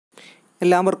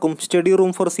എല്ലാവർക്കും study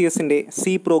room for C എസിൻ്റെ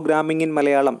C programming in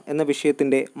Malayalam എന്ന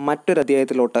വിഷയത്തിൻ്റെ മറ്റൊരു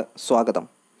അധ്യായത്തിലോട്ട് സ്വാഗതം.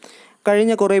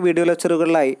 കഴിഞ്ഞ കുറേ വീഡിയോ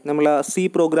ലെക്ചറുകളിലായി നമ്മൾ C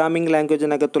programming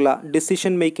ലാംഗ്വേജിനകത്തുള്ള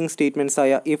decision making statements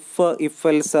ആയ ഇഫ്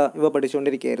എൽസ് ഇവ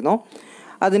പഠിച്ചുകൊണ്ടിരിക്കുകയായിരുന്നു.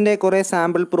 അതിൻ്റെ കുറേ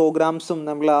സാമ്പിൾ പ്രോഗ്രാംസും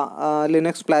നമ്മൾ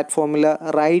ലിനക്സ് പ്ലാറ്റ്ഫോമിൽ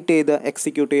റൈറ്റ് ചെയ്ത്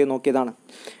എക്സിക്യൂട്ട് ചെയ്ത് നോക്കിയതാണ്.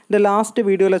 ഇതിൻ്റെ ലാസ്റ്റ്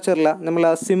വീഡിയോ ലെക്ചറിൽ നമ്മൾ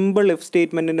സിമ്പിൾ ഇഫ്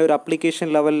സ്റ്റേറ്റ്മെൻറ്റിൻ്റെ ഒരു അപ്ലിക്കേഷൻ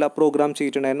ലെവലിൽ പ്രോഗ്രാം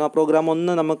ചെയ്തിട്ടുണ്ടായിരുന്നു. ആ പ്രോഗ്രാം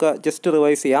ഒന്ന് നമുക്ക് ജസ്റ്റ്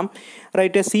റിവൈസ് ചെയ്യാം.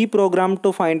 Write a C programme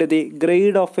to find the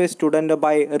grade of A student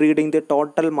by reading the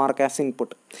total mark as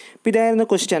input. ഇപ്പോൾ ഇതായിരുന്നു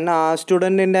ക്വസ്റ്റ്യൻ.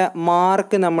 സ്റ്റുഡൻറ്റിൻ്റെ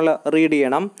മാർക്ക് നമ്മൾ റീഡ്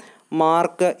ചെയ്യണം.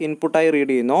 മാർക്ക് ഇൻപുട്ടായി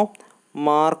റീഡ് ചെയ്യുന്നു.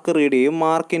 മാർക്ക് റീഡ് ചെയ്യും.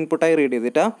 മാർക്ക് ഇൻപുട്ടായി റീഡ്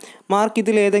ചെയ്തിട്ട് മാർക്ക്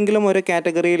ഇതിൽ ഏതെങ്കിലും ഒരു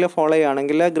കാറ്റഗറിയിൽ ഫോളോ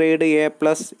ചെയ്യുകയാണെങ്കിൽ ഗ്രേഡ്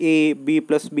A+A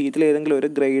B+B ഇതിലേതെങ്കിലും ഒരു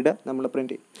ഗ്രേഡ് നമ്മൾ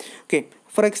പ്രിൻറ്റ് ചെയ്യും. ഓക്കെ,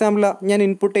 ഫോർ എക്സാമ്പിൾ ഞാൻ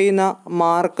ഇൻപുട്ട് ചെയ്യുന്ന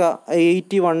മാർക്ക്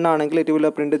 81 ആണെങ്കിൽ it will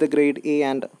print the grade A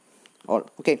and all.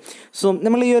 Okay, so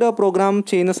നമ്മൾ ഈ ഒരു പ്രോഗ്രാം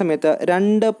ചെയ്യുന്ന സമയത്ത്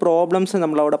രണ്ട് പ്രോബ്ലംസ്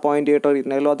നമ്മളവിടെ പോയിൻ്റ്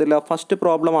ചെയ്തിട്ടുണ്ടായല്ലോ. അതിൽ ഫസ്റ്റ്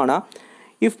പ്രോബ്ലമാണ്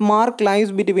if mark lies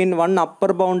between one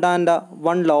upper bound and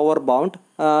one lower bound,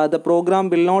 the program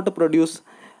will not produce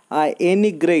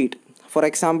any grade. For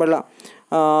example,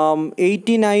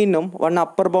 89 one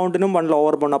upper ബൗണ്ടിനും one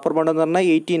lower bound. Upper bound എന്ന് പറഞ്ഞാൽ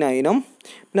 89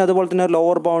 പിന്നെ അതുപോലെ തന്നെ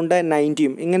ലോവർ ബൗണ്ട് 90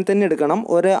 ഇങ്ങനെ തന്നെ എടുക്കണം.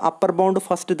 ഒരു upper bound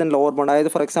first then lower bound. അതായത്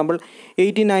ഫോർ എക്സാമ്പിൾ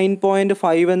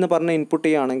 89.5 എന്ന് പറഞ്ഞ് ഇൻപുട്ട്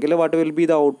ചെയ്യുകയാണെങ്കിൽ what will be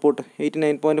the output?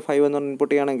 89.5 എന്ന് പറഞ്ഞ്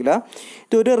ഇൻപുട്ട് ചെയ്യുകയാണെങ്കിൽ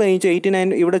ഇതൊരു റേഞ്ച്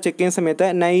 89 ഇവിടെ ചെക്ക് ചെയ്യുന്ന സമയത്ത്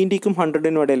 90ക്കും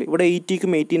 100നും ഇടയിൽ, ഇവിടെ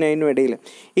 80ക്കും 89നും ഇടയിൽ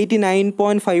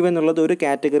 89.5 എന്നുള്ളത് ഒരു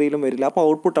കാറ്റഗറിയിലും വരില്ല. അപ്പോൾ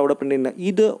ഔട്ട്പുട്ട് അവിടെ പ്രിൻ്റ് ചെയ്യുന്നത്.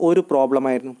 ഇത് ഒരു പ്രോബ്ലം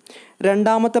ആയിരുന്നു.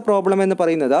 രണ്ടാമത്തെ പ്രോബ്ലം എന്ന്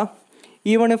പറയുന്നത്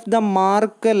even if the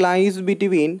mark lies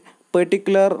between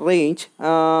particular range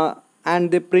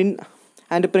and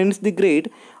prints the grade,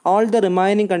 all the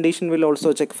remaining condition will also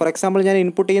check. For example, ഞാൻ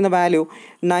ഇൻപുട്ട് ചെയ്യുന്ന വാല്യൂ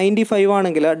 95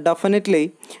 ആണെങ്കിൽ ഡെഫിനറ്റ്ലി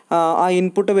ആ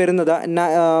ഇൻപുട്ട് വരുന്നത്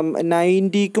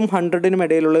 90ക്കും 100നും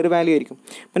ഇടയിലുള്ള ഒരു വാല്യൂ ആയിരിക്കും.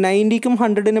 അപ്പോൾ 90ക്കും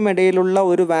 100നും ഇടയിലുള്ള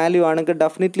ഒരു വാല്യൂ ആണെങ്കിൽ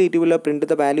definitely it will print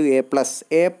the value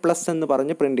A+ എന്ന്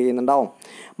പറഞ്ഞ് പ്രിൻറ്റ് ചെയ്യുന്നുണ്ടാവും.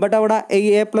 ബട്ട് അവിടെ A+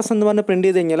 എന്ന് പറഞ്ഞ് പ്രിൻറ്റ്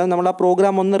ചെയ്ത് കഴിഞ്ഞാൽ നമ്മൾ ആ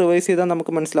പ്രോഗ്രാം ഒന്ന് റിവൈസ് ചെയ്താൽ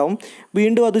നമുക്ക് മനസ്സിലാവും.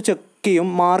 വീണ്ടും അത് ചെക്ക് ചെയ്യും.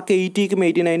 മാർക്ക് 80ക്കും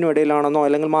 89നും ഇടയിലാണെന്നോ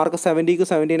അല്ലെങ്കിൽ മാർക്ക് 70ക്കും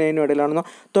 79നും ഇടയിലാണെന്നോ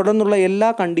തുടർന്നുള്ള എല്ലാ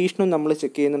കണ്ടീഷനും നമ്മൾ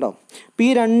ചെക്ക് ചെയ്യുന്നുണ്ടാവും. അപ്പോൾ ഈ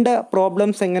രണ്ട്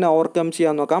പ്രോബ്ലംസ് എങ്ങനെ ഓവർകം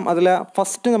ചെയ്യാൻ നോക്കാം. അതിൽ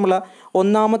ഫസ്റ്റ് നമ്മൾ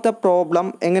ഒന്നാമത്തെ പ്രോബ്ലം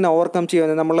എങ്ങനെ ഓവർകം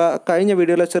ചെയ്യുന്നത് നമ്മൾ കഴിഞ്ഞ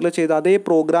വീഡിയോ ലെക്ചറിൽ ചെയ്ത അതേ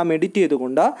പ്രോഗ്രാം എഡിറ്റ്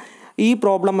ചെയ്തുകൊണ്ട് ഈ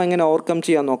പ്രോബ്ലം എങ്ങനെ ഓവർകം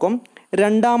ചെയ്യാൻ നോക്കും.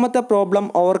 രണ്ടാമത്തെ പ്രോബ്ലം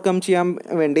ഓവർകം ചെയ്യാൻ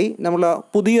വേണ്ടി നമ്മൾ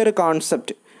പുതിയൊരു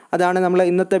കോൺസെപ്റ്റ്, അതാണ് നമ്മൾ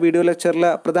ഇന്നത്തെ വീഡിയോ ലെക്ചറിൽ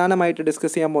പ്രധാനമായിട്ട്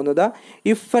ഡിസ്കസ് ചെയ്യാൻ പോകുന്നത്.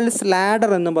 ഇഫ് എൽസ്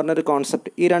ലാഡർ എന്ന് പറഞ്ഞൊരു കോൺസെപ്റ്റ്.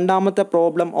 ഈ രണ്ടാമത്തെ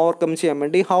പ്രോബ്ലം ഓവർകം ചെയ്യാൻ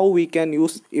വേണ്ടി how we can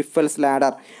use if else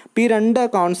ladder. അപ്പോൾ ഈ രണ്ട്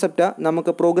കോൺസെപ്റ്റ്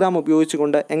നമുക്ക് പ്രോഗ്രാം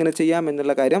ഉപയോഗിച്ചുകൊണ്ട് എങ്ങനെ ചെയ്യാം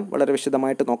എന്നുള്ള കാര്യം വളരെ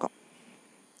വിശദമായിട്ട് നോക്കാം.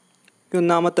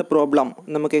 ഒന്നാമത്തെ പ്രോബ്ലം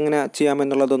നമുക്ക് എങ്ങനെ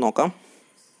ചെയ്യാമെന്നുള്ളത് നോക്കാം.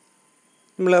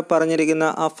 നമ്മൾ പറഞ്ഞിരിക്കുന്ന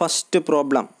ആ ഫസ്റ്റ്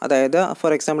പ്രോബ്ലം, അതായത്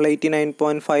ഫോർ എക്സാമ്പിൾ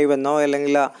 89.5 എന്നോ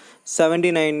അല്ലെങ്കിൽ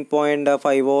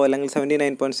 79.5 അല്ലെങ്കിൽ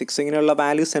 79.6 ഇങ്ങനെയുള്ള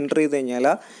വാല്യൂസ് എൻ്റർ ചെയ്ത് കഴിഞ്ഞാൽ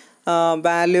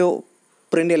വാല്യൂ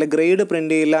പ്രിൻ്റ് ചെയ്യില്ല, ഗ്രേഡ്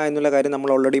പ്രിൻ്റ് ചെയ്യില്ല എന്നുള്ള കാര്യം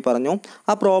നമ്മൾ ഓൾറെഡി പറഞ്ഞു.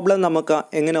 ആ പ്രോബ്ലം നമുക്ക്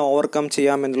എങ്ങനെ ഓവർകം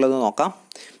ചെയ്യാം എന്നുള്ളത് നോക്കാം.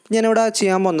 ഞാനിവിടെ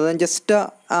ചെയ്യാൻ പോകുന്നത് ജസ്റ്റ്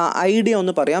ഐഡിയ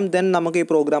ഒന്ന് പറയാം, ദെൻ നമുക്ക് ഈ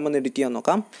പ്രോഗ്രാം ഒന്ന് എഡിറ്റ് ചെയ്യാൻ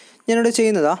നോക്കാം. ഞാനിവിടെ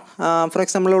ചെയ്യുന്നത് ഫോർ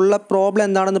എക്സാമ്പിൾ ഉള്ള പ്രോബ്ലം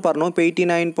എന്താണെന്ന് പറഞ്ഞു. ഇപ്പോൾ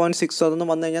 89.6 അതൊന്നും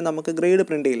വന്നു കഴിഞ്ഞാൽ നമുക്ക് ഗ്രേഡ്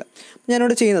പ്രിൻ്റ് ചെയ്യില്ല.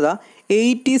 ഞാനിവിടെ ചെയ്യുന്നത്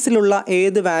 80സിലുള്ള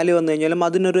ഏത് വാല്യൂ വന്നു കഴിഞ്ഞാലും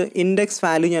അതിനൊരു ഇൻഡെക്സ്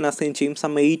വാല്യൂ ഞാൻ അസൈൻ ചെയ്യും,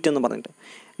 സം 8 എന്ന് പറഞ്ഞിട്ട്.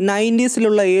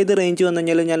 90സിലുള്ള ഏത് റേഞ്ച് വന്നു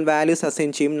കഴിഞ്ഞാലും ഞാൻ വാല്യൂസ് അസൈൻ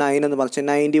ചെയ്യും 9 എന്ന് പറഞ്ഞാൽ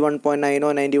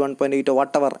 91.9 91.8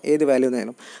 വട്ടവർ ഏത് വാല്യൂ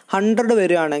എന്നാലും. 100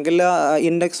 വരികയാണെങ്കിൽ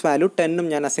ഇൻഡെക്സ് വാല്യൂ 10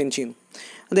 ഞാൻ അസൈൻ ചെയ്യുന്നു.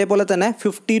 അതേപോലെ തന്നെ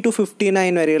 50 to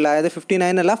 59 വരെയുള്ള, അതായത്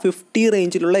 59 അല്ല 50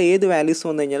 റേഞ്ചിലുള്ള ഏത് വാല്യൂസ്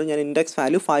വന്നു കഴിഞ്ഞാലും ഞാൻ ഇൻഡെക്സ്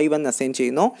വാല്യൂ 5 എന്ന് അസൈൻ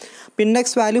ചെയ്യുന്നു. അപ്പോൾ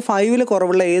ഇൻഡെക്സ് വാല്യൂ 5ൽ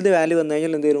കുറവുള്ള ഏത് വാല്യൂ വന്നു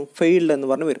കഴിഞ്ഞാൽ എന്ത് വരും? ഫെയിൽഡ് എന്ന്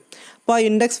പറഞ്ഞ് വരും. അപ്പോൾ ആ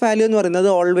ഇൻഡെക്സ് വാല്യൂ എന്ന് പറയുന്നത്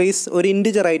ഓൾവേസ് ഒരു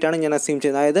ഇൻറ്റിജർ ആയിട്ടാണ് ഞാൻ അസൈൻ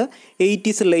ചെയ്യുന്നത്. അതായത്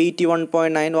 80സിലുള്ള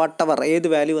 81.9 വട്ടവർ ഏത്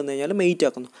വാല്യൂ വന്നു കഴിഞ്ഞാലും 8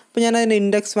 ആക്കുന്നു. അപ്പോൾ ഞാൻ അതിന്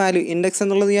ഇൻഡെക്സ് വാല്യൂ, ഇൻഡെക്സ്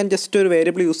എന്നുള്ളത് ഞാൻ ജസ്റ്റ് ഒരു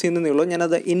വേരിയബിൾ യൂസ് ചെയ്യുന്നതേ ഉള്ളൂ.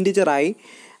 ഞാനത് ഇൻറ്റിജറായി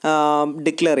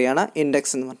ഡിക്ലെയർ ചെയ്യാണ്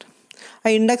ഇൻഡെക്സ് എന്ന് പറഞ്ഞിട്ട്. ആ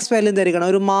ഇൻഡെക്സ് വാല്യൂ എന്തായിരിക്കണം?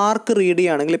 ഒരു മാർക്ക് റീഡ്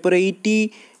ചെയ്യുകയാണെങ്കിൽ ഇപ്പോൾ ഒരു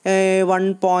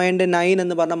 81.9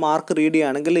 എന്ന് പറഞ്ഞ മാർക്ക് റീഡ്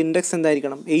ചെയ്യുകയാണെങ്കിൽ ഇൻഡെക്സ്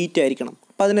എന്തായിരിക്കണം? 8 ആയിരിക്കണം.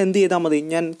 അപ്പോൾ അതിന് എന്ത് ചെയ്താൽ മതി?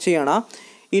 ഞാൻ ചെയ്യണം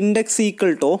ഇൻഡെക്സ്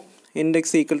ഈക്വൽ ടു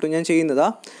ഞാൻ ചെയ്യുന്നത്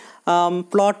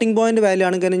പ്ലോട്ടിംഗ് പോയിൻ്റ് വാല്യൂ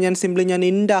ആണെങ്കിൽ ഞാൻ സിംപ്ലി ഞാൻ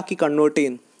ഇൻഡാക്കി കൺവേർട്ട്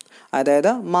ചെയ്യുന്നു. അതായത്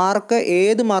മാർക്ക്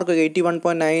ഏത് മാർക്ക്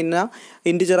 81.9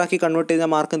 ഇൻറ്റിജറാക്കി കൺവേർട്ട് ചെയ്ത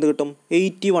മാർക്ക് എന്ത് കിട്ടും?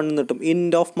 81 എന്ന് കിട്ടും.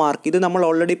 ഇൻഡ് ഓഫ് മാർക്ക്. ഇത് നമ്മൾ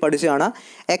ഓൾറെഡി പഠിച്ചതാണ്.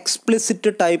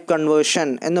 എക്സ്പ്ലിസിറ്റ് ടൈപ്പ് കൺവേർഷൻ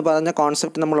എന്ന് പറഞ്ഞ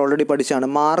കോൺസെപ്റ്റ് നമ്മൾ ഓൾറെഡി പഠിച്ചതാണ്.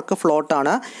 മാർക്ക്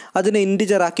ഫ്ലോട്ടാണ്, അതിനെ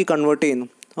ഇൻറ്റിജറാക്കി കൺവേർട്ട് ചെയ്യുന്നു.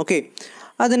 ഓക്കെ,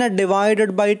 അതിനെ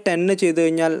ഡിവൈഡഡ് ബൈ 10 ചെയ്ത്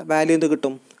കഴിഞ്ഞാൽ വാല്യൂ എന്ത്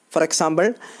കിട്ടും? ഫോർ എക്സാമ്പിൾ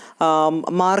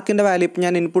മാർക്കിൻ്റെ വാല്യൂ ഇപ്പം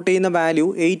ഞാൻ ഇൻപുട്ട് ചെയ്യുന്ന വാല്യൂ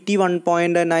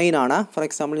 81.9 ആണ്. ഫോർ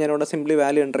എക്സാമ്പിൾ ഞാനിവിടെ സിംപ്ലി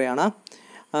വാല്യൂ എൻ്റർ ചെയ്യാണ്.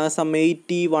 സം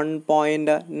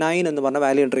 81.9 എന്ന് പറഞ്ഞ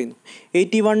വാല്യൂ എൻ്റർ ചെയ്യുന്നു.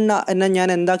 81 എന്നെ ഞാൻ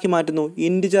എന്താക്കി മാറ്റുന്നു?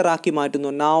 ഇൻറ്റിജർ ആക്കി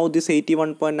മാറ്റുന്നു. Now this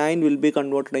 81.9 will be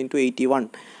converted in to 81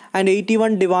 and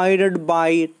 81 divided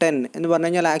by 10 എന്ന് പറഞ്ഞു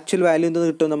കഴിഞ്ഞാൽ ആക്ച്വൽ വാല്യൂ എന്ത്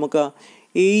കിട്ടും? നമുക്ക്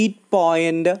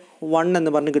 8.1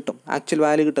 എന്ന് പറഞ്ഞ് കിട്ടും. ആക്ച്വൽ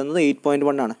വാല്യൂ കിട്ടുന്നത്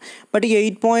 8.1 ആണ്. ബട്ട് ഈ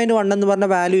 8.1 എന്ന് പറഞ്ഞ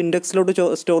വാല്യൂ ഇൻഡെക്സിലോട്ട്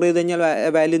സ്റ്റോർ ചെയ്ത് കഴിഞ്ഞാൽ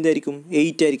വാല്യൂ എന്തായിരിക്കും?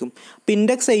 8 ആയിരിക്കും. അപ്പോൾ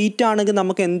ഇൻഡെക്സ് 8 ആണെങ്കിൽ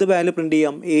നമുക്ക് എന്ത് വാല്യൂ പ്രിൻറ്റ്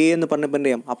ചെയ്യാം? എ എന്ന് പറഞ്ഞ് പ്രിൻറ്റ്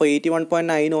ചെയ്യാം. അപ്പോൾ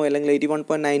 81.9 അല്ലെങ്കിൽ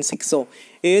 81.96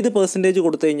 ഏത് പെർസെൻറ്റേജ്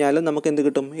കൊടുത്തു കഴിഞ്ഞാലും നമുക്ക് എന്ത്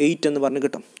കിട്ടും? 8 എന്ന് പറഞ്ഞ്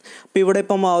കിട്ടും. അപ്പോൾ ഇവിടെ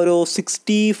ഇപ്പം ഒരു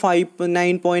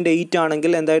 69.8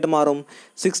 ആണെങ്കിൽ എന്തായിട്ട് മാറും?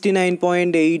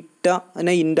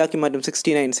 69.8 ഇൻഡാക്കി മാറ്റും.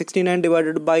 69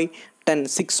 ഡിവൈഡഡ് ബൈ 10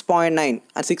 6.9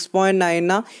 ആ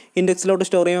 6.9 ഇൻഡെക്സിലോട്ട്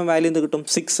സ്റ്റോർ ചെയ്യുമ്പോൾ വാല്യൂ എന്ത് കിട്ടും?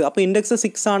 6. അപ്പോൾ ഇൻഡെക്സ്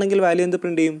 6 ആണെങ്കിൽ വാല്യൂ എന്ത്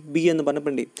പ്രിൻറ്റ് ചെയ്യും? ബി എന്ന് പറഞ്ഞ്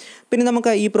പ്രിൻറ്റ് ചെയ്യും. പിന്നെ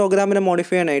നമുക്ക് ഈ പ്രോഗ്രാമിനെ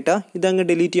മോഡിഫൈ ചെയ്യാനായിട്ട് ഇതങ്ങ്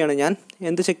ഡിലീറ്റ് ചെയ്യണം. ഞാൻ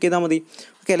എന്ത് ചെക്ക് ചെയ്താൽ മതി?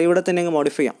 ഓക്കെ അല്ലേ, ഇവിടെ തന്നെ അങ്ങ്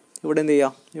മോഡിഫൈ ചെയ്യാം. ഇവിടെ എന്ത്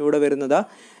ചെയ്യാം? ഇവിടെ വരുന്നത്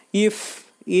ഇഫ്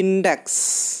ഇൻഡെക്സ്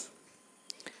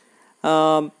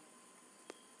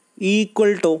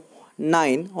ഈക്വൽ ടു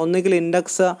 9 ഒന്നുകിൽ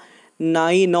ഇൻഡെക്സ്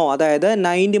 9 അതായത്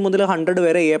 90 മുതൽ 100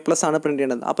 വരെ A+ ആണ് പ്രിൻറ്റ്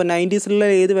ചെയ്യേണ്ടത്. അപ്പോൾ 90സിലുള്ള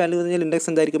ഏത് വാല്യൂ കഴിഞ്ഞാൽ ഇൻഡെക്സ്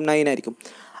എന്തായിരിക്കും? 9 ആയിരിക്കും.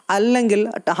 അല്ലെങ്കിൽ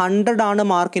 100 ആണ്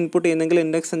മാർക്ക് ഇൻപുട്ട് ചെയ്യുന്നതെങ്കിൽ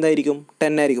ഇൻഡെക്സ് എന്തായിരിക്കും?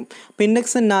 10 ആയിരിക്കും. അപ്പോൾ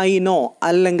ഇൻഡെക്സ് 9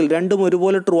 അല്ലെങ്കിൽ രണ്ടും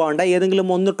ഒരുപോലെ ട്രൂ ആവേണ്ട, ഏതെങ്കിലും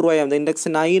ഒന്ന് ട്രൂ ആയാൽ മതി. ഇൻഡെക്സ്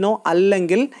 9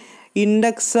 അല്ലെങ്കിൽ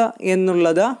ഇൻഡെക്സ്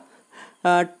എന്നുള്ളത്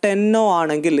 10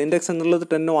 ആണെങ്കിൽ ഇൻഡെക്സ് എന്നുള്ളത്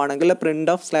 10 ആണെങ്കിൽ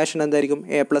പ്രിൻ്റ് ഓഫ് സ്ലാഷിന് എന്തായിരിക്കും?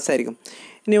 A+ ആയിരിക്കും.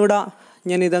 ഇനി ഇവിടെ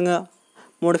ഞാൻ ഇതങ്ങ്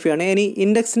മോഡിഫൈ ആണ്. ഇനി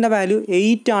ഇൻഡെക്സിൻ്റെ വാല്യൂ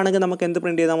 8 ആണെങ്കിൽ നമുക്ക് എന്ത്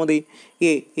പ്രിൻറ്റ് ചെയ്താൽ മതി?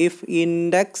 A. If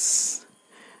index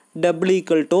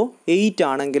equal to 8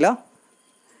 ആണെങ്കിൽ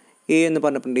എ എന്ന്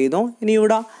പറഞ്ഞ് പ്രിൻറ്റ് ചെയ്യുന്നു. ഇനി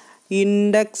ഇവിടെ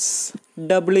ഇൻഡെക്സ്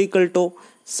ഈക്വൽ ടു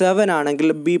 7 ആണെങ്കിൽ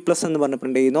B+ എന്ന് പറഞ്ഞ്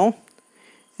പ്രിൻറ്റ് ചെയ്യുന്നു.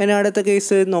 ഇനി അടുത്ത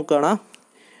കേസ് നോക്കുകയാണ്.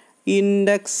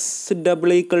 ഇൻഡെക്സ്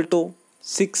ഈക്വൽ ടു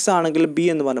 6 ആണെങ്കിൽ ബി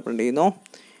എന്ന് പറഞ്ഞ് പ്രിൻറ്റ് ചെയ്യുന്നു.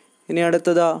 ഇനി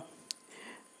അടുത്തത്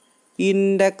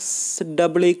ഇൻഡെക്സ്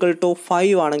ഈക്വൽ ടു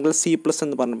 5 ആണെങ്കിൽ C+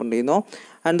 എന്ന് പറഞ്ഞ് പ്രിൻറ്റ് ചെയ്യുന്നു.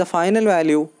 And the final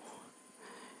value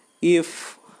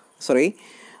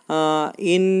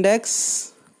index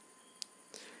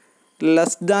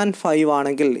less than 5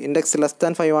 ആണെങ്കിൽ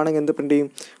എന്ത് പ്രിൻറ്റ് ചെയ്യും?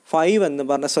 5 എന്ന്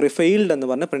പറഞ്ഞ ഫെയിൽഡ് എന്ന്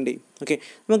പറഞ്ഞ് പ്രിൻറ്റ് ചെയ്യും. ഓക്കെ,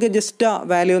 നമുക്ക് ജസ്റ്റ്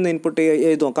വാല്യൂ ഒന്ന് ഇൻപുട്ട്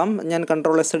ചെയ്ത് നോക്കാം. ഞാൻ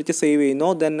Ctrl+S അടിച്ച് സേവ് ചെയ്യുന്നു,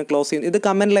 ദെൻ ക്ലോസ് ചെയ്യുന്നു. ഇത്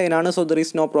കമൻറ്റ് ലൈനാണ്, so there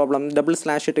is no problem. //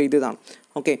 ഇട്ട് എഴുതിയതാണ്.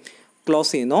 ഓക്കെ,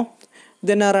 ക്ലോസ് ചെയ്യുന്നു.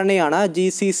 ദെൻ റൺ ചെയ്യാണ്.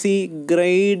 GCC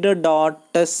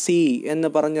grade.c എന്ന്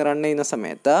പറഞ്ഞ് റൺ ചെയ്യുന്ന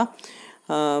സമയത്ത്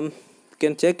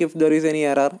can check if there is any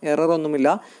error ഒന്നുമില്ല.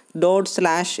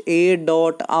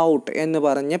 ./a.out എന്ന്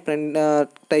പറഞ്ഞ്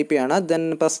ടൈപ്പ് ചെയ്യാണ്. Then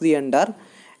press the enter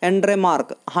A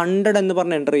mark 100 എന്ന്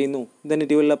പറഞ്ഞ് എൻ്റർ ചെയ്യുന്നു. Then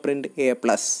it will print A+.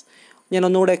 ഞാൻ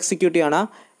ഒന്നുകൂടെ എക്സിക്യൂട്ട് ചെയ്യാണ്.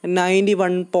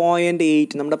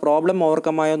 91.8 നമ്മുടെ പ്രോബ്ലം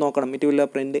ഓവർകം ആയോ നോക്കണം. It will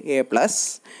print A+.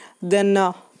 Then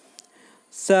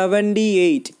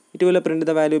 78 it will print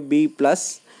the value B+.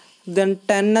 Then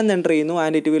 10 എന്ന് എൻ്റർ ചെയ്യുന്നു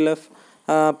and it will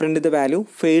print the value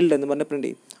failed എന്ന് പറഞ്ഞ് പ്രിൻറ്റ്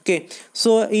ചെയ്യും. ഓക്കെ, സോ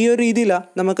ഈ ഒരു രീതിയിൽ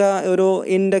നമുക്ക് ഒരു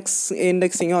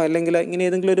ഇൻഡെക്സിങ്ങോ അല്ലെങ്കിൽ ഇങ്ങനെ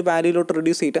ഏതെങ്കിലും ഒരു വാല്യൂയിലോട്ട്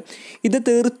റെഡ്യൂസ് ചെയ്തിട്ട് ഇത്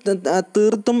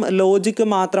തീർത്തും ലോജിക്ക്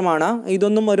മാത്രമാണ്.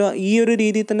 ഇതൊന്നും ഈ ഒരു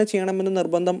രീതിയിൽ തന്നെ ചെയ്യണമെന്ന്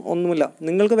നിർബന്ധം ഒന്നുമില്ല.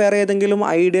 നിങ്ങൾക്ക് വേറെ ഏതെങ്കിലും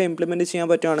ഐഡിയ ഇംപ്ലിമെൻറ്റ് ചെയ്യാൻ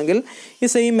പറ്റുകയാണെങ്കിൽ ഈ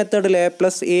സെയിം മെത്തേഡിൽ A+,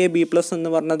 B+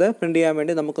 എന്ന് പറഞ്ഞത് പ്രിൻറ്റ് ചെയ്യാൻ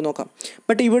വേണ്ടി നമുക്ക് നോക്കാം.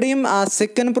 ബട്ട് ഇവിടെയും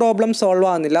സെക്കൻഡ് പ്രോബ്ലം സോൾവ്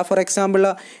ആകുന്നില്ല. ഫോർ എക്സാമ്പിൾ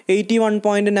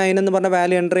 81.9 എന്ന് പറഞ്ഞ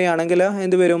വാല്യൂ എൻ്റർ ചെയ്യുകയാണെങ്കിൽ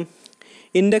എന്ത് വരും?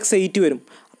 ഇൻഡെക്സ് 8 വരും.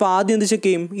 അപ്പോൾ ആദ്യം എന്ത് ചെക്ക്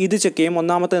ചെയ്യും? ഇത് ചെക്ക് ചെയ്യും.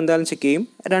 ഒന്നാമത്തെ എന്തായാലും ചെക്ക് ചെയ്യും.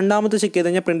 രണ്ടാമത്തെ ചെക്ക് ചെയ്ത്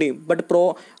കഴിഞ്ഞാൽ പ്രിൻറ്റ് ചെയ്യും. ബട്ട്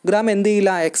പ്രോഗ്രാം എന്ത്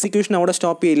ചെയ്യില്ല? എക്സിക്യൂഷൻ അവിടെ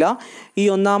സ്റ്റോപ്പ് ചെയ്യില്ല. ഈ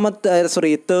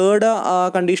തേർഡ്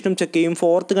കണ്ടീഷനും ചെക്ക് ചെയ്യും,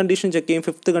 ഫോർത്ത് കണ്ടീഷനും ചെക്ക് ചെയ്യും,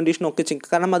 ഫിഫ്ത്ത് കണ്ടീഷനും ഒക്കെ ചെക്ക്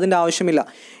ചെയ്യും. കാരണം അതിൻ്റെ ആവശ്യമില്ല.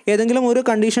 ഏതെങ്കിലും ഒരു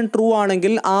കണ്ടീഷൻ ട്രൂ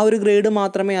ആണെങ്കിൽ ആ ഒരു ഗ്രേഡ്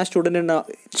മാത്രമേ ആ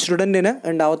സ്റ്റുഡൻറ്റിന്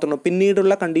ഉണ്ടാവത്തുള്ളൂ.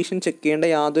 പിന്നീടുള്ള കണ്ടീഷൻ ചെക്ക് ചെയ്യേണ്ട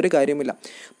യാതൊരു കാര്യമില്ല.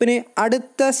 പിന്നെ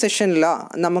അടുത്ത സെഷനിൽ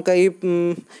നമുക്ക് ഈ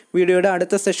വീഡിയോയുടെ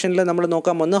അടുത്ത സെഷനിൽ നമ്മൾ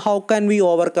നോക്കാൻ പോകുന്നത് how can we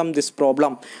overcome this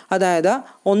problem. അതായത്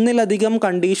ഒന്നിലധികം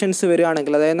കണ്ടീഷൻസ്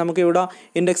വരികയാണെങ്കിൽ, അതായത് നമുക്ക് ഇവിടെ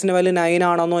ഇൻഡെക്സിൻ്റെ വാല്യൂ 9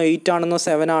 ആണെന്നോ 8 ആണെന്നോ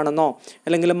 7 ആണെന്നോ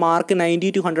അല്ലെങ്കിൽ മാർക്ക് 90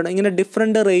 to 100 ഇങ്ങനെ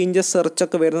ഡിഫറെൻറ്റ് റേഞ്ചസ്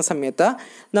സെർച്ചൊക്കെ വരുന്ന സമയത്ത്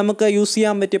നമുക്ക് യൂസ്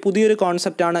ചെയ്യാൻ പറ്റിയ പുതിയൊരു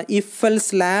കോൺസെപ്റ്റാണ് ഇഫ്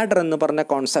എൽസ് ലാഡർ എന്ന് പറഞ്ഞ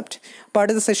കോൺസെപ്റ്റ്. അപ്പോൾ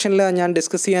അടുത്ത സെഷനിൽ ഞാൻ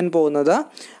ഡിസ്കസ് ചെയ്യാൻ പോകുന്നത്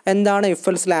എന്താണ് ഇഫ്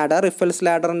എൽസ്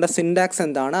ലാഡറിൻ്റെ സിൻടാക്സ്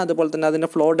എന്താണ്, അതുപോലെ തന്നെ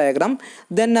അതിൻ്റെ flow diagram.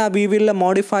 Then we will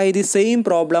modify the same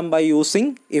problem by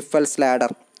using if else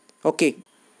ladder. Okay,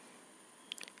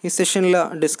 ഈ സെഷനിൽ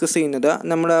ഡിസ്കസ് ചെയ്യുന്നത്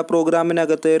നമ്മുടെ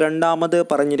പ്രോഗ്രാമിനകത്ത് രണ്ടാമത്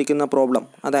പറഞ്ഞിരിക്കുന്ന പ്രോബ്ലം.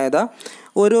 അതായത്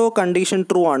ഒരു കണ്ടീഷൻ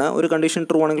ട്രൂ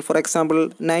ആണെങ്കിൽ ഫോർ എക്സാമ്പിൾ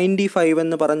 95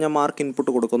 എന്ന് പറഞ്ഞ മാർക്ക്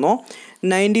ഇൻപുട്ട് കൊടുക്കുന്നു.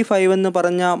 95 എന്ന്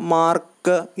പറഞ്ഞ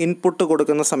മാർക്ക് ഇൻപുട്ട്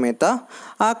കൊടുക്കുന്ന സമയത്ത്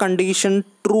ആ കണ്ടീഷൻ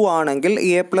ട്രൂ ആണെങ്കിൽ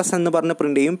A+ എന്ന് പറഞ്ഞ്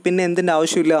പ്രിൻറ്റ് ചെയ്യും. പിന്നെ എന്തിൻ്റെ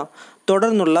ആവശ്യമില്ല?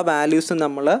 തുടർന്നുള്ള വാല്യൂസ്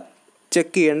നമ്മൾ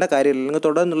ചെക്ക് ചെയ്യേണ്ട കാര്യമില്ല, അല്ലെങ്കിൽ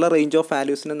തുടർന്നുള്ള റേഞ്ച് ഓഫ്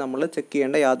വാല്യൂസിന് നമ്മൾ ചെക്ക്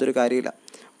ചെയ്യേണ്ട യാതൊരു കാര്യമില്ല.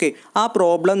 ഓക്കെ, ആ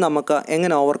പ്രോബ്ലം നമുക്ക്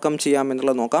എങ്ങനെ ഓവർകം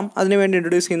ചെയ്യാമെന്നുള്ളത് നോക്കാം. അതിനുവേണ്ടി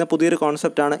ഇൻട്രൊഡ്യൂസ് ചെയ്യുന്ന പുതിയൊരു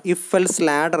കോൺസെപ്റ്റാണ് ഇഫ് എൽസ്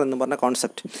ലാഡർ എന്ന് പറഞ്ഞ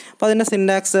കോൺസെപ്റ്റ്. അപ്പോൾ അതിൻ്റെ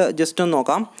സിൻടാക്സ് ജസ്റ്റ് ഒന്ന്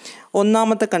നോക്കാം.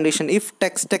 ഒന്നാമത്തെ condition if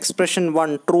text expression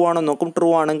 1 true ആണോ നോക്കും. ട്രൂ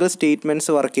ആണെങ്കിൽ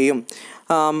സ്റ്റേറ്റ്മെൻറ്റ്സ് വർക്ക് ചെയ്യും.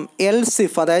 എൽസ്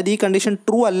ഇഫ്, അതായത് ഈ കണ്ടീഷൻ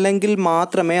ട്രൂ അല്ലെങ്കിൽ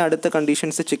മാത്രമേ അടുത്ത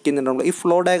കണ്ടീഷൻസ് ചെക്ക് ചെയ്യുന്നുള്ളൂ. ഈ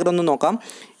ഫ്ലോ ഡയഗ്രം ഒന്ന് നോക്കാം.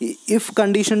 ഇഫ്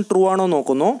കണ്ടീഷൻ ട്രൂ ആണോ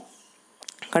നോക്കുന്നു.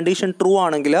 കണ്ടീഷൻ ട്രൂ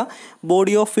ആണെങ്കിൽ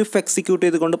ബോഡി ഓഫ് ഇഫ് എക്സിക്യൂട്ട്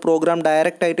ചെയ്തുകൊണ്ട് പ്രോഗ്രാം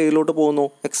ഡയറക്റ്റ് ആയിട്ട് ഇതിലോട്ട് പോകുന്നു,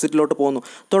 എക്സിറ്റിലോട്ട് പോകുന്നു.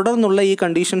 തുടർന്നുള്ള ഈ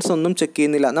കണ്ടീഷൻസ് ഒന്നും ചെക്ക്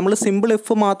ചെയ്യുന്നില്ല. നമ്മൾ സിമ്പിൾ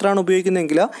ഇഫ് മാത്രമാണ്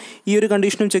ഉപയോഗിക്കുന്നതെങ്കിൽ ഈ ഒരു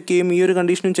കണ്ടീഷനും ചെക്ക് ചെയ്യും, ഈ ഒരു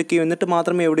കണ്ടീഷനും ചെക്ക് ചെയ്യും, എന്നിട്ട്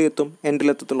മാത്രമേ എവിടെ എത്തും,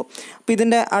 എൻഡിലെത്തത്തുള്ളൂ. അപ്പോൾ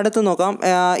ഇതിൻ്റെ അടുത്ത് നോക്കാം.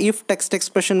 If text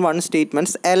expression 1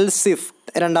 statements else if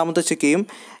രണ്ടാമത്തെ ചെക്ക് ചെയ്യും,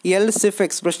 എൽസ് ഇഫ്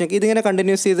എക്സ്പ്രഷൻ ഇതിങ്ങനെ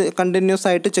കണ്ടിന്യൂസ്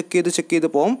ആയിട്ട് ചെക്ക് ചെയ്ത്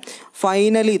പോകും.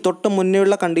 ഫൈനലി തൊട്ട്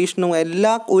മുന്നേയുള്ള കണ്ടീഷനും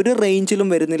ഒരു റേഞ്ചിലും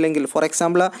വരുന്നില്ലെങ്കിൽ, ഫോർ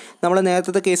എക്സാമ്പിൾ നമ്മൾ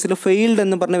നേരത്തെ കേസിൽ ഫെയിൽഡ്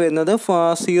എന്ന് പറഞ്ഞ് വരുന്നത്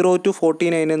 0 to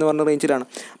 49 എന്ന് പറഞ്ഞ റേഞ്ചിലാണ്.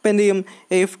 അപ്പോൾ എന്ത് ചെയ്യും,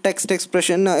 ഇഫ് ടെക്സ്റ്റ്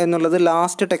എക്സ്പ്രഷൻ എന്നുള്ളത്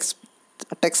ലാസ്റ്റ്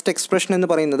ടെക്സ്റ്റ് എക്സ്പ്രഷൻ എന്ന്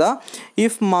പറയുന്നത്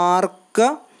if mark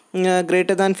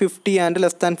greater than 50 and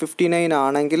less than 59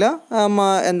 ആണെങ്കിൽ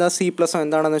എന്താ C+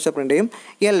 എന്താണെന്ന് വെച്ചാൽ പ്രിൻ്റ് ചെയ്യും.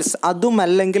 എൽസ്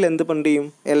അതുമല്ലെങ്കിൽ എന്ത് പ്രിൻ്റ് ചെയ്യും,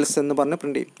 എൽസ് എന്ന് പറഞ്ഞ്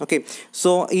പ്രിൻ്റ് ചെയ്യും. Okay,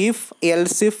 so if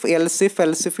else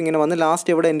if ഇങ്ങനെ വന്ന്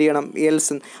ലാസ്റ്റ് എവിടെ എൻഡ് ചെയ്യണം,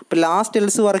 എൽസ്. അപ്പോൾ ലാസ്റ്റ്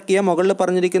എൽസ് വർക്ക് ചെയ്യുക. മുകളിൽ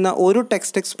പറഞ്ഞിരിക്കുന്ന ഒരു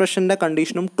ടെക്സ്റ്റ് എക്സ്പ്രഷൻ്റെ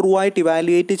കണ്ടീഷനും ട്രൂ ആയിട്ട്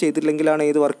ഇവാലുവേറ്റ് ചെയ്തില്ലെങ്കിലാണ്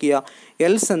ഏത് വർക്ക് ചെയ്യുക,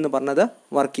 എൽസ് എന്ന് പറഞ്ഞത്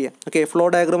വർക്ക് ചെയ്യുക. ഓക്കെ, ഫ്ലോ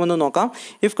ഡയഗ്രാം ഒന്ന് നോക്കാം.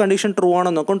 ഇഫ് കണ്ടീഷൻ ട്രൂ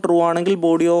ആണോ നോക്കും. ട്രൂ ആണെങ്കിൽ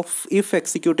ബോഡി ഓഫ് ഇഫ്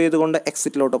എക്സിക്യൂട്ട് ചെയ്തുകൊണ്ട്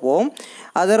എക്സിറ്റിലോട്ട് പോകും.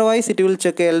 Otherwise it will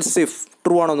check else if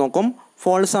true ആണോ നോക്കും.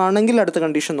 ഫോൾസ് ആണെങ്കിൽ അടുത്ത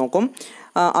കണ്ടീഷൻ നോക്കും.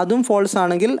 അതും ഫോൾസ്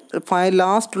ആണെങ്കിൽ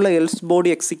ലാസ്റ്റുള്ള എൽസ്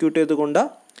ബോഡി എക്സിക്യൂട്ട് ചെയ്തുകൊണ്ട്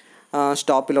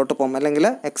സ്റ്റോപ്പിലോട്ട് പോകും, അല്ലെങ്കിൽ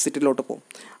എക്സിറ്റിലോട്ട് പോകും.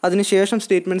 അതിനുശേഷം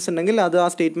സ്റ്റേറ്റ്മെൻറ്റ്സ് ഉണ്ടെങ്കിൽ അത് ആ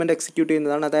സ്റ്റേറ്റ്മെൻറ്റ് എക്സിക്യൂട്ട്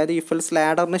ചെയ്യുന്നതാണ്. അതായത് ഇഫ് എൽസ്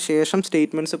ലാഡറിന് ശേഷം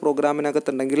സ്റ്റേറ്റ്മെൻറ്റ്സ്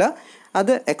പ്രോഗ്രാമിനകത്തുണ്ടെങ്കിൽ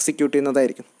അത് എക്സിക്യൂട്ട്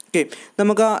ചെയ്യുന്നതായിരിക്കും. ഓക്കെ,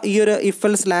 നമുക്ക് ഈ ഒരു ഇഫ്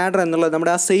എൽസ് ലാഡർ എന്നുള്ളത്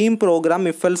നമ്മുടെ ആ same programme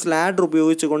if else ladder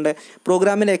ഉപയോഗിച്ചുകൊണ്ട്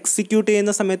പ്രോഗ്രാമിൽ എക്സിക്യൂട്ട്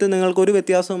ചെയ്യുന്ന സമയത്ത് നിങ്ങൾക്ക് ഒരു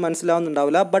വ്യത്യാസവും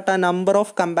മനസ്സിലാവുന്നുണ്ടാവില്ല. ബട്ട് ആ നമ്പർ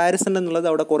ഓഫ് കമ്പാരിസൺ എന്നുള്ളത്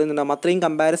അവിടെ കുറയുന്നുണ്ടാകും. അത്രയും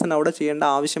കമ്പാരിസൺ അവിടെ ചെയ്യേണ്ട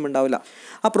ആവശ്യമുണ്ടാവില്ല.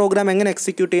 ആ പ്രോഗ്രാം എങ്ങനെ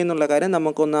എക്സിക്യൂട്ട് ചെയ്യുന്നുള്ള കാര്യം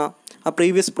നമുക്കൊന്ന് ആ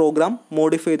പ്രീവിയസ് പ്രോഗ്രാം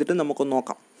മോഡിഫൈ ചെയ്തിട്ട് നമുക്കൊന്ന്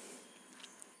നോക്കാം.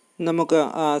 നമുക്ക്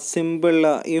സിമ്പിൾ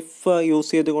ഇഫ്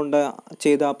യൂസ് ചെയ്തുകൊണ്ട്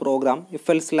ചെയ്ത പ്രോഗ്രാം ഇഫ്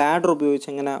എൽസ് ലാഡർ ഉപയോഗിച്ച്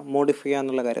എങ്ങനെ മോഡിഫൈ ചെയ്യുക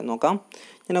എന്നുള്ള കാര്യം നോക്കാം.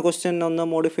 ഞാൻ ആ ക്വസ്റ്റ്യൻ ഒന്ന്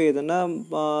മോഡിഫൈ ചെയ്തിട്ടുണ്ട്.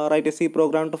 Write a C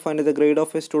programme to find the grade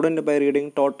of A student by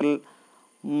reading total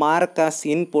mark as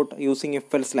input using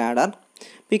if else ladder.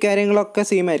 അപ്പോൾ ഈ കാര്യങ്ങളൊക്കെ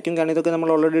സെയിം ആയിരിക്കും, കാരണം ഇതൊക്കെ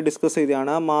നമ്മൾ ഓൾറെഡി ഡിസ്കസ്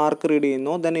ചെയ്തതാണ്. മാർക്ക് റീഡ്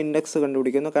ചെയ്യുന്നു, ദെൻ ഇൻഡെക്സ്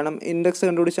കണ്ടുപിടിക്കുന്നു. കാരണം ഇൻഡെക്സ്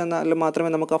കണ്ടുപിടിച്ചാൽ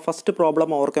മാത്രമേ നമുക്ക് ആ ഫസ്റ്റ്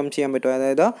പ്രോബ്ലം ഓവർകം ചെയ്യാൻ പറ്റൂ.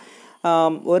 അതായത്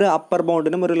ഒരു അപ്പർ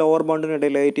ബൗണ്ടിനും ഒരു ലോവർ ബൗണ്ടിനും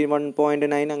ഇടയിൽ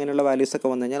 81.9 അങ്ങനെയുള്ള വാല്യൂസൊക്കെ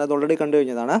വന്നു കഴിഞ്ഞാൽ അത് ഓൾറെഡി കണ്ടു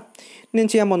കഴിഞ്ഞതാണ്. ഞാൻ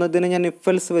ചെയ്യാൻ പോകുന്നത് ഇതിന് ഞാൻ ഇഫ്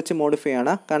എൽസ് വെച്ച് മോഡിഫൈ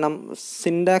ആണ്. കാരണം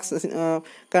സിൻടാക്സ്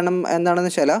കാരണം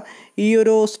എന്താണെന്ന് വെച്ചാൽ ഈ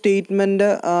ഒരു സ്റ്റേറ്റ്മെൻറ്റ്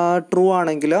ട്രൂ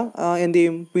ആണെങ്കിൽ എന്ത്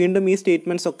ചെയ്യും, വീണ്ടും ഈ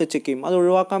സ്റ്റേറ്റ്മെൻറ്റ്സ് ഒക്കെ ചെക്ക് ചെയ്യും. അത്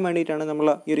ഒഴിവാക്കാൻ വേണ്ടിയിട്ടാണ് നമ്മൾ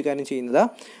ഈ ഒരു കാര്യം ചെയ്യുന്നത്.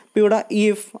 അപ്പോൾ ഇവിടെ ഈ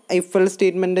if else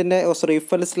സ്റ്റേറ്റ്മെൻറ്റിൻ്റെ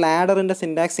if else ലാഡറിൻ്റെ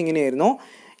syntax ഇങ്ങനെയായിരുന്നു.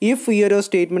 ഇഫ് ഈ ഒരു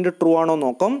സ്റ്റേറ്റ്മെൻറ്റ് ട്രൂ ആണോ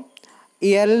നോക്കും.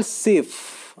 എൽസ്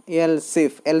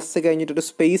കഴിഞ്ഞിട്ടൊരു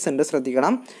സ്പേസ് ഉണ്ട്,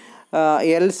 ശ്രദ്ധിക്കണം.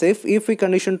 എൽസ് ഇഫ് ഈ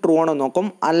കണ്ടീഷൻ ട്രൂ ആണോ നോക്കും.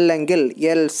 അല്ലെങ്കിൽ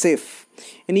എൽസ്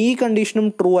ഇനി ഈ കണ്ടീഷനും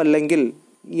ട്രൂ അല്ലെങ്കിൽ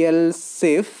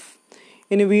എൽസ്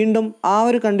ഇനി വീണ്ടും ആ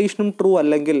ഒരു കണ്ടീഷനും ട്രൂ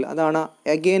അല്ലെങ്കിൽ അതാണ്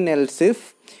അഗെയിൻ എൽസ്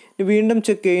വീണ്ടും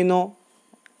ചെക്ക് ചെയ്യുന്നു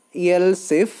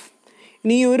എൽസ്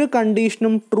ഇനി ഈ ഒരു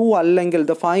കണ്ടീഷനും ട്രൂ അല്ലെങ്കിൽ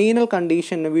the final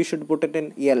condition we should put it in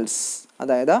else.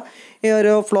 അതായത് ഈ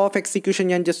ഒരു ഫ്ലോ ഓഫ് എക്സിക്യൂഷൻ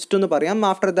ഞാൻ ജസ്റ്റ് ഒന്ന് പറയാം.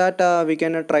 After that we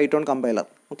can try it on compiler.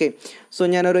 Okay, so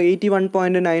ഞാനൊരു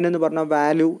 81.9 എന്ന് പറഞ്ഞ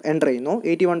വാല്യൂ എൻ്റർ ചെയ്യുന്നു.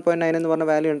 81.9 എന്ന് പറഞ്ഞ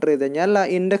വാല്യൂ എൻ്റർ ചെയ്ത് കഴിഞ്ഞാൽ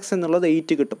ഇൻഡെക്സ് എന്നുള്ളത്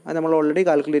 8 കിട്ടും. അത് നമ്മൾ ഓൾറെഡി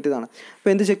കാൽക്കുലേറ്റ് ചെയ്തതാണ്.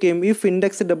 അപ്പോൾ എന്ത് ചെക്ക് ചെയ്യും, if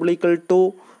index double equal to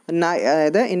 9,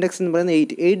 അതായത് ഇൻഡെക്സ് എന്ന് പറയുന്നത്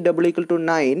 8 double equal to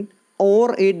 9 or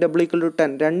 8 double equal to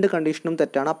 10 രണ്ട് കണ്ടീഷനും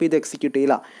തെറ്റാണ്. അപ്പോൾ ഇത് എക്സിക്യൂട്ട്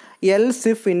ചെയ്യില്ല. Else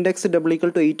if index double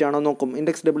equal to 8 ആണോ നോക്കും.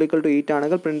 ഇൻഡെക്സ് ഡബിൾ ഈക്വൽ ടു 8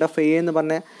 ആണെങ്കിൽ പ്രിൻ്റ് ഓഫ്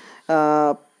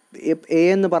എ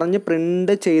എന്ന് പറഞ്ഞ്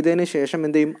പ്രിൻ്റ് ചെയ്തതിന് ശേഷം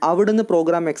എന്ത് ചെയ്യും, അവിടുന്ന്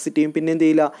പ്രോഗ്രാം എക്സിറ്റ് ചെയ്യും. പിന്നെ എന്ത്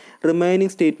ചെയ്യില്ല,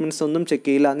 റിമൈനിങ് സ്റ്റേറ്റ്മെൻറ്റ്സ് ഒന്നും ചെക്ക്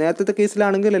ചെയ്യില്ല. നേരത്തെ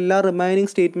കേസിലാണെങ്കിൽ എല്ലാ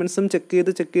റിമൈനിങ് സ്റ്റേറ്റ്മെൻറ്റ്സും ചെക്ക്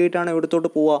ചെയ്തിട്ടാണ് എവിടത്തോട്ട്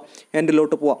പോവുക,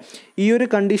 എൻഡിലോട്ട് പോവുക. ഈ ഒരു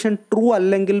കണ്ടീഷൻ ട്രൂ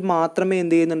അല്ലെങ്കിൽ മാത്രമേ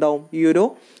എന്ത് ചെയ്യുന്നുണ്ടാവും, ഈ ഒരു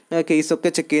കേസൊക്കെ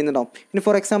ചെക്ക് ചെയ്യുന്നുണ്ടാവും. ഇനി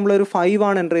ഫോർ എക്സാമ്പിൾ ഒരു 5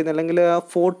 ആണ് എൻ്റർ ചെയ്യുന്നത്, അല്ലെങ്കിൽ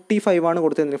 45 ആണ്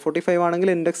കൊടുത്തിരുന്നത്. 45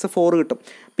 ആണെങ്കിൽ ഇൻഡെക്സ് 4 കിട്ടും.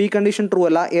 അപ്പോൾ ഈ കണ്ടീഷൻ ട്രൂ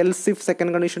അല്ല. Else if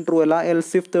second condition true അല്ല.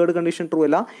 Else if third condition true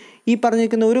അല്ല. ഈ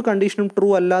പറഞ്ഞിരിക്കുന്ന ഒരു കണ്ടീഷനും ട്രൂ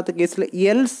അല്ലാത്ത കേസിൽ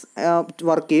എൽസ്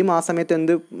വർക്ക് ചെയ്യും. ആ സമയത്ത്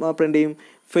എന്ത് പ്രിൻ്റ് ചെയ്യും,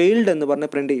 ഫെയിൽഡ് എന്ന് പറഞ്ഞ്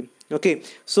പ്രിൻ്റ് ചെയ്യും. ഓക്കെ,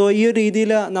 സോ ഈ ഒരു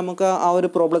രീതിയിൽ നമുക്ക് ആ ഒരു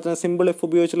പ്രോബ്ലത്തിന് സിമ്പിൾ ഇഫ്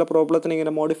ഉപയോഗിച്ചുള്ള പ്രോബ്ലത്തിന്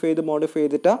ഇങ്ങനെ മോഡിഫൈ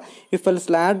ചെയ്തിട്ട് ഇഫ് എൽസ്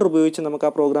ലാഡർ ഉപയോഗിച്ച് നമുക്ക്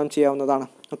ആ പ്രോഗ്രാം ചെയ്യാവുന്നതാണ്.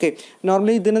 ഓക്കെ,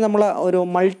 നോർമലി ഇതിന് നമ്മൾ ഒരു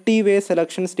മൾട്ടി വേ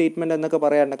സെലക്ഷൻ സ്റ്റേറ്റ്മെൻറ്റ് എന്നൊക്കെ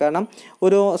പറയാറുണ്ട്. കാരണം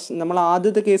നമ്മൾ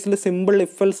ആദ്യത്തെ കേസിൽ സിമ്പിൾ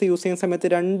ഇഫ് എൽസ് യൂസ് ചെയ്യുന്ന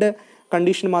സമയത്ത് 2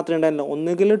 കണ്ടീഷൻ മാത്രമേ ഉണ്ടായിരുന്നുള്ളൂ,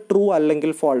 ഒന്നുകിൽ ട്രൂ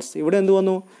അല്ലെങ്കിൽ ഫോൾസ്. ഇവിടെ എന്ത്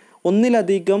വന്നു,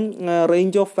 ഒന്നിലധികം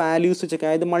റേഞ്ച് ഓഫ് വാല്യൂസ് ചെക്ക്,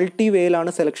 അതായത് മൾട്ടി വേയിലാണ്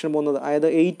സെലക്ഷൻ പോകുന്നത്. അതായത്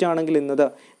 8 ആണെങ്കിൽ ഇന്നത്,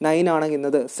 9 ആണെങ്കിൽ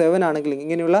ഇന്നത്, 7 ആണെങ്കിൽ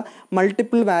ഇങ്ങനെയുള്ള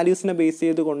മൾട്ടിപ്പിൾ വാല്യൂസിനെ ബേസ്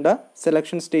ചെയ്തുകൊണ്ട്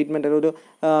സെലക്ഷൻ സ്റ്റേറ്റ്മെൻറ്റ് ഒരു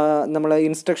നമ്മൾ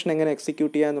ഇൻസ്ട്രക്ഷൻ എങ്ങനെ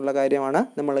എക്സിക്യൂട്ട് ചെയ്യുക എന്നുള്ള കാര്യമാണ്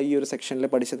നമ്മൾ ഈ ഒരു സെക്ഷനിൽ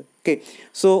പഠിച്ചത്. ഓക്കെ,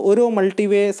 സോ ഒരു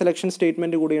മൾട്ടിവേ സെലക്ഷൻ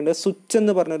സ്റ്റേറ്റ്മെൻറ്റ് കൂടിയുണ്ട്, സ്വിച്ച്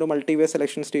എന്ന് പറഞ്ഞൊരു മൾട്ടിവേ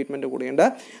സെലക്ഷൻ സ്റ്റേറ്റ്മെൻറ്റ് കൂടിയുണ്ട്.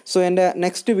 സോ എൻ്റെ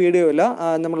നെക്സ്റ്റ് വീഡിയോയിൽ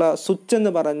നമ്മൾ സ്വിച്ച്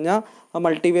എന്ന് പറഞ്ഞ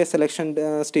മൾട്ടിവേ സെലക്ഷൻ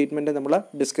സ്റ്റേറ്റ്മെൻറ്റ് നമ്മൾ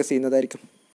ഡിസ്കസ് ചെയ്യുന്നതായിരിക്കും.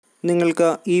 നിങ്ങൾക്ക്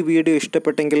ഈ വീഡിയോ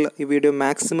ഇഷ്ടപ്പെട്ടെങ്കിൽ ഈ വീഡിയോ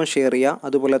മാക്സിമം ഷെയർ ചെയ്യുക.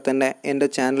 അതുപോലെ തന്നെ എൻ്റെ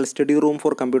channel study room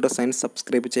for computer science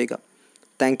subscribe ചെയ്യുക.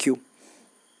 Thank you.